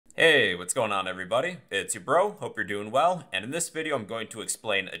Hey, what's going on everybody? It's your bro, hope you're doing well, and in this video I'm going to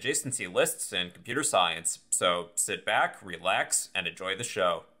explain adjacency lists in computer science. So sit back, relax, and enjoy the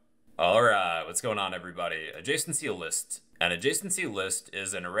show. Alright, what's going on everybody? Adjacency list. An adjacency list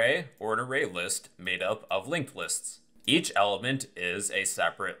is an array or an array list made up of linked lists. Each element is a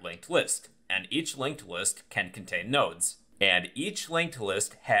separate linked list, and each linked list can contain nodes. And each linked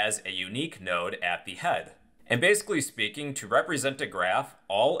list has a unique node at the head. And basically speaking, to represent a graph,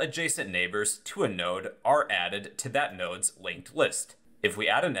 all adjacent neighbors to a node are added to that node's linked list. If we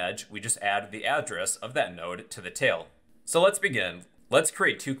add an edge, we just add the address of that node to the tail. So let's begin. Let's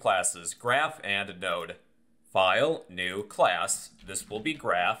create two classes, graph and node. File, new class. This will be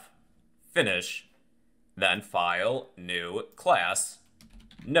graph, finish, then file, new class,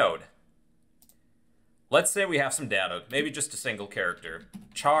 node. Let's say we have some data, maybe just a single character,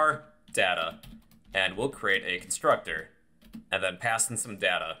 char data. And we'll create a constructor, and then pass in some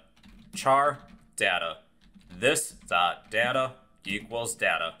data. Char data. This dot data equals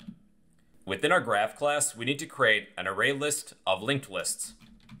data. Within our graph class, we need to create an array list of linked lists.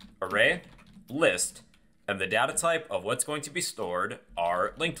 Array, list, and the data type of what's going to be stored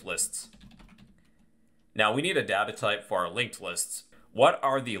are linked lists. Now we need a data type for our linked lists. What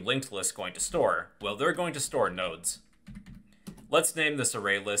are the linked lists going to store? Well, they're going to store nodes. Let's name this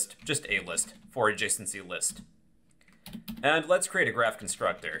array list just a list for adjacency list. And let's create a graph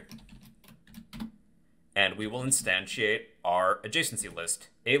constructor. And we will instantiate our adjacency list.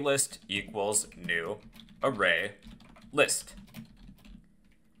 A list equals new array list.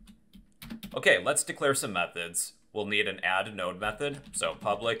 Okay, let's declare some methods. We'll need an add node method. So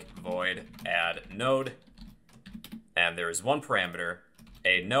public void add node. And there is one parameter,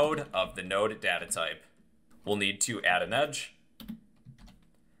 a node of the node data type. We'll need to add an edge.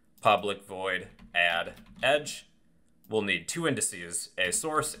 Public void add edge. We'll need two indices, a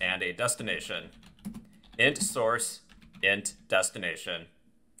source and a destination. Int source, int destination.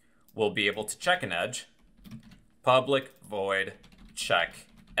 We'll be able to check an edge. Public void check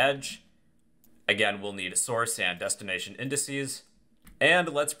edge. Again, we'll need source and destination indices. And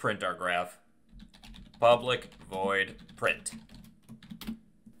let's print our graph. Public void print.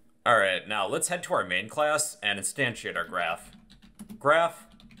 Alright, now let's head to our main class and instantiate our graph. Graph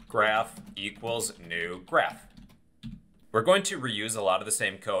equals new graph. We're going to reuse a lot of the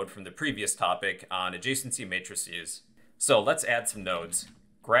same code from the previous topic on adjacency matrices. So let's add some nodes.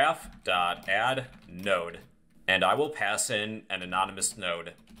 Graph.add node. And I will pass in an anonymous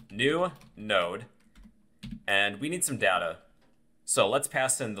node. New node. And we need some data. So let's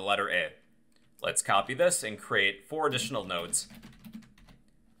pass in the letter A. Let's copy this and create 4 additional nodes.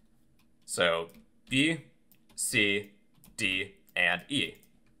 So B, C, D, and E.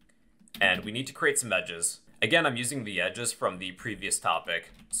 And we need to create some edges. Again, I'm using the edges from the previous topic.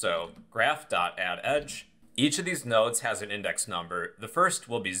 So graph.addEdge. Each of these nodes has an index number. The first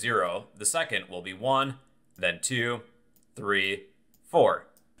will be 0, the second will be 1, then 2, 3, 4.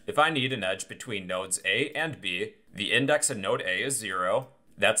 If I need an edge between nodes A and B, the index of node A is 0,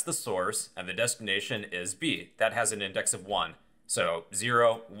 that's the source, and the destination is B. That has an index of 1. So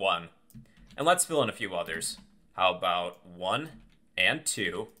 0, 1. And let's fill in a few others. How about 1 and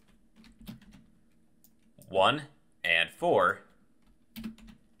 2, 1 and 4,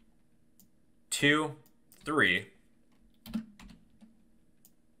 2, 3,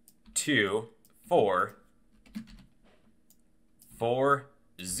 2, 4, 4,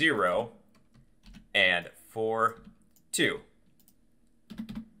 0, and 4, 2.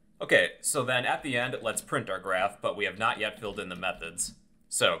 Okay, so then at the end, let's print our graph, but we have not yet filled in the methods.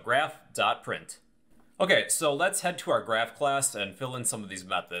 So graph.print. Okay, so let's head to our graph class and fill in some of these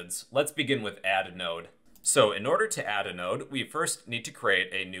methods. Let's begin with add node. So in order to add a node, we first need to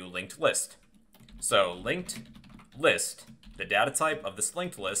create a new linked list. So linked list, the data type of this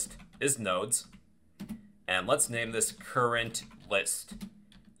linked list is nodes. And let's name this current list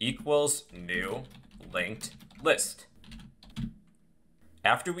equals new linked list.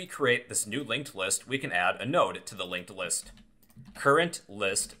 After we create this new linked list, we can add a node to the linked list. Current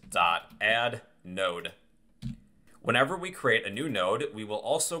list dot add node. Whenever we create a new node, we will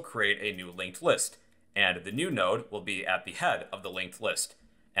also create a new linked list. And the new node will be at the head of the linked list.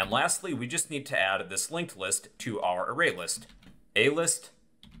 And lastly, we just need to add this linked list to our array list. A list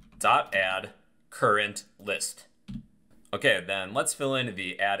dot add current list. Okay, then let's fill in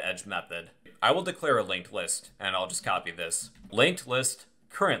the add edge method. I will declare a linked list, and I'll just copy this. Linked list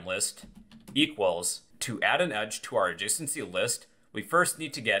current list equals, to add an edge to our adjacency list, we first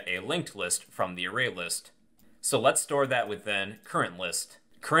need to get a linked list from the array list. So let's store that within current list.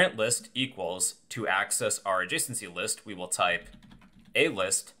 Current list equals, to access our adjacency list, we will type a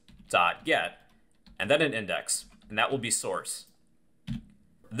list dot get, and then an index, and that will be source.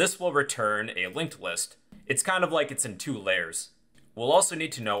 This will return a linked list. It's kind of like it's in two layers. We'll also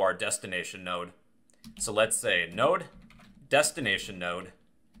need to know our destination node. So let's say node, destination node,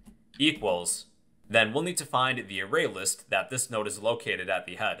 equals, then we'll need to find the array list that this node is located at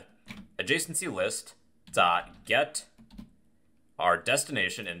the head. Adjacency list dot get our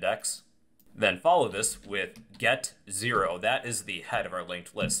destination index, then follow this with get 0. That is the head of our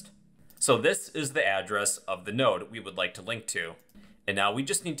linked list. So this is the address of the node we would like to link to. And now we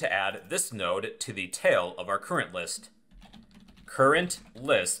just need to add this node to the tail of our current list. Current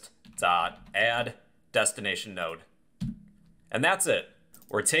list dot add destination node. And that's it.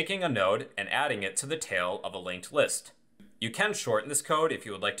 We're taking a node and adding it to the tail of a linked list. You can shorten this code if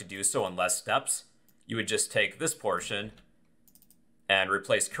you would like to do so in less steps. You would just take this portion and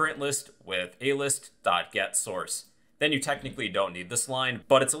replace current list with alist.getSource. Then you technically don't need this line,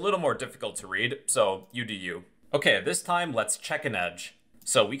 but it's a little more difficult to read, so you do you. Okay, this time let's check an edge.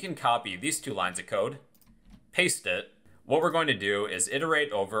 So we can copy these two lines of code, paste it. What we're going to do is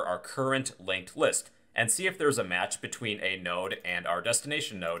iterate over our current linked list and see if there's a match between a node and our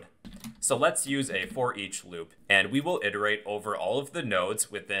destination node. So let's use a for each loop, and we will iterate over all of the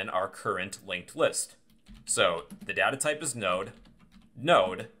nodes within our current linked list. So the data type is node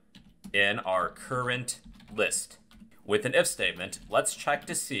in our current list. With an if statement, let's check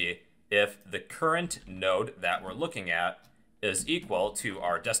to see if the current node that we're looking at is equal to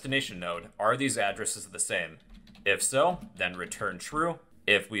our destination node. Are these addresses the same? If so, then return true.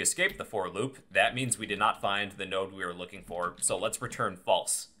 If we escape the for loop, that means we did not find the node we were looking for, so let's return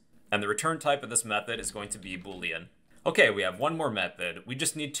false. And the return type of this method is going to be Boolean. Okay, we have one more method. We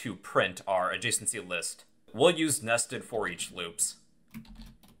just need to print our adjacency list. We'll use nested for each loops.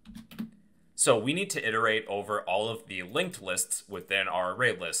 So we need to iterate over all of the linked lists within our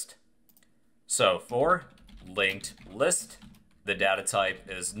array list. So for linked list, the data type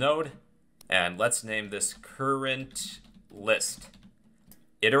is node, and let's name this current list.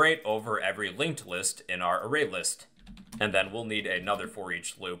 Iterate over every linked list in our array list, and then we'll need another for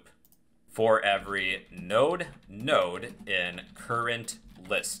each loop. For every node in current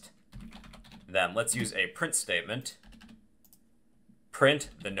list. Then let's use a print statement. Print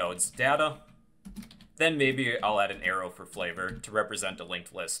the node's data. Then maybe I'll add an arrow for flavor to represent a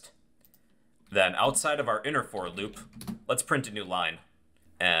linked list. Then outside of our inner for loop, let's print a new line.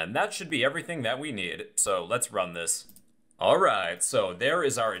 And that should be everything that we need, so let's run this. Alright, so there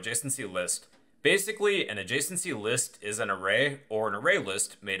is our adjacency list. Basically, an adjacency list is an array or an array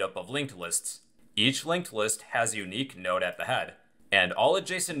list made up of linked lists. Each linked list has a unique node at the head, and all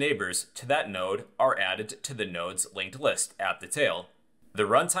adjacent neighbors to that node are added to the node's linked list at the tail. The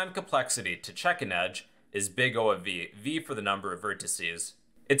runtime complexity to check an edge is big O of v, v for the number of vertices.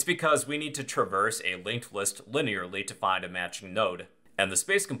 It's because we need to traverse a linked list linearly to find a matching node. And the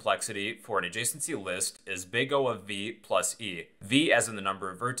space complexity for an adjacency list is big O of v plus e. V as in the number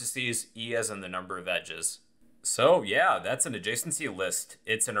of vertices, e as in the number of edges. So yeah, that's an adjacency list.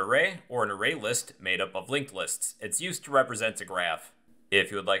 It's an array or an array list made up of linked lists. It's used to represent a graph. If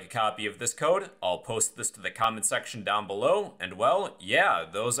you would like a copy of this code, I'll post this to the comment section down below. And well, yeah,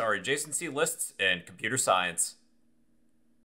 those are adjacency lists in computer science.